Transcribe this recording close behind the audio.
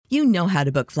You know how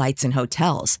to book flights and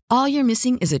hotels. All you're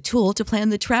missing is a tool to plan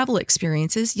the travel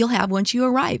experiences you'll have once you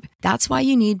arrive. That's why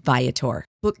you need Viator.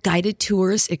 Book guided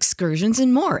tours, excursions,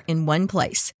 and more in one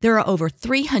place. There are over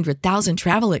 300,000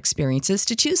 travel experiences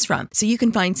to choose from, so you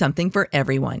can find something for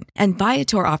everyone. And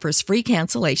Viator offers free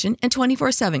cancellation and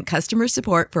 24/7 customer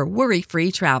support for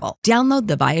worry-free travel. Download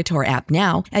the Viator app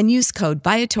now and use code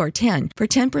Viator10 for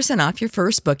 10% off your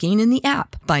first booking in the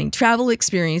app. Find travel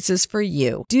experiences for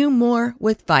you. Do more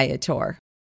with Viator.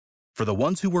 For the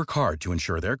ones who work hard to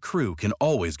ensure their crew can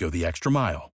always go the extra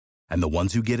mile, and the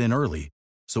ones who get in early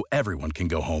so everyone can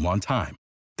go home on time,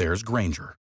 there's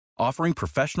Grainger, offering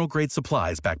professional-grade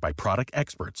supplies backed by product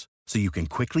experts so you can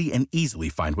quickly and easily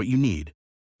find what you need.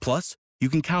 Plus, you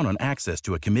can count on access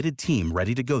to a committed team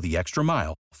ready to go the extra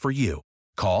mile for you.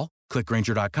 Call, click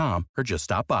Grainger.com, or just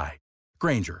stop by.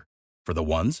 Grainger, for the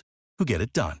ones who get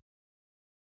it done.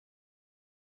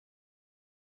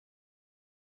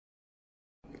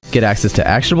 Get access to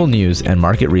actionable news and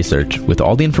market research with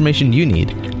all the information you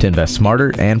need to invest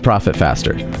smarter and profit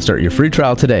faster. Start your free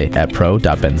trial today at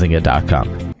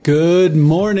pro.benzinga.com. Good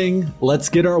morning. Let's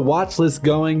get our watch list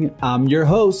going. I'm your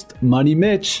host, Money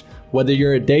Mitch. Whether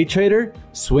you're a day trader,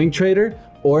 swing trader,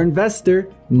 or investor,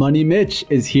 Money Mitch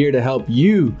is here to help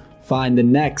you find the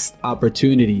next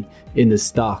opportunity in the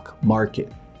stock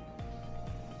market.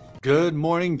 Good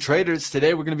morning, traders.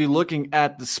 Today we're going to be looking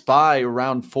at the SPY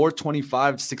around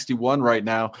 425.61 right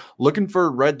now, looking for a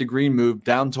red to green move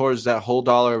down towards that whole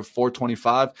dollar of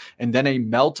 425 and then a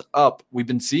melt up. We've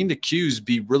been seeing the Qs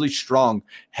be really strong,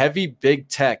 heavy big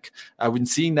tech. I've been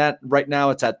seeing that right now.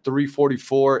 It's at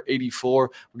 344.84.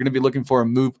 We're going to be looking for a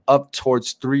move up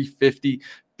towards 350.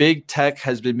 Big tech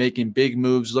has been making big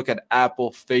moves. Look at Apple,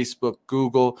 Facebook,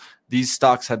 Google. These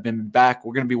stocks have been back.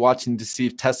 We're going to be watching to see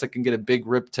if Tesla can get a big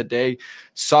rip today.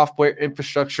 Software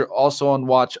infrastructure also on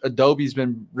watch. Adobe's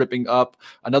been ripping up.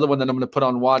 Another one that I'm going to put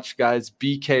on watch, guys,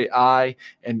 BKI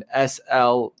and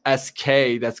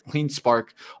SLSK. That's CleanSpark.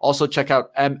 Also check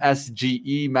out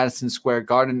MSGE, Madison Square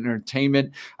Garden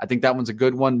Entertainment. I think that one's a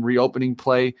good one. Reopening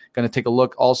play. Going to take a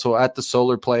look also at the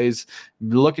solar plays.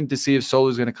 Looking to see if solar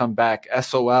is going to come back.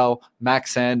 SOL,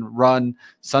 Maxen, Run,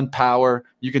 SunPower.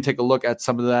 You can take a look at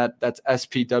some of that. That's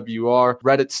SPWR.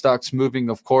 Reddit stocks moving,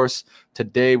 of course.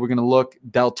 Today, we're going to look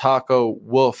Del Taco,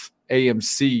 Wolf,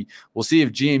 AMC. We'll see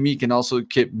if GME can also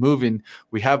keep moving.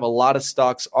 We have a lot of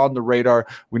stocks on the radar.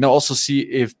 We're going to also see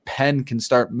if Penn can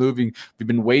start moving. We've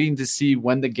been waiting to see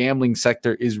when the gambling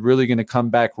sector is really going to come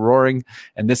back roaring.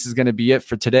 And this is going to be it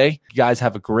for today. You guys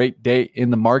have a great day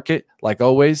in the market. Like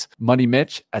always, Money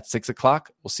Mitch at 6 o'clock.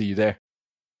 We'll see you there.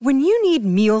 When you need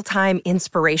mealtime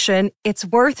inspiration, it's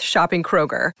worth shopping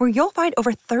Kroger, where you'll find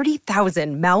over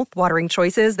 30,000 mouth-watering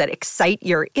choices that excite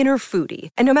your inner foodie.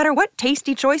 And no matter what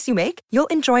tasty choice you make, you'll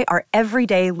enjoy our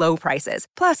everyday low prices,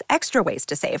 plus extra ways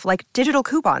to save, like digital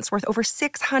coupons worth over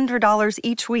 $600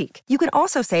 each week. You can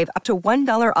also save up to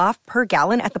 $1 off per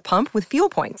gallon at the pump with fuel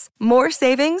points. More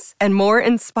savings and more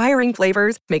inspiring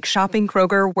flavors make shopping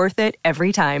Kroger worth it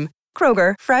every time.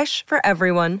 Kroger, fresh for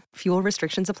everyone. Fuel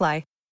restrictions apply.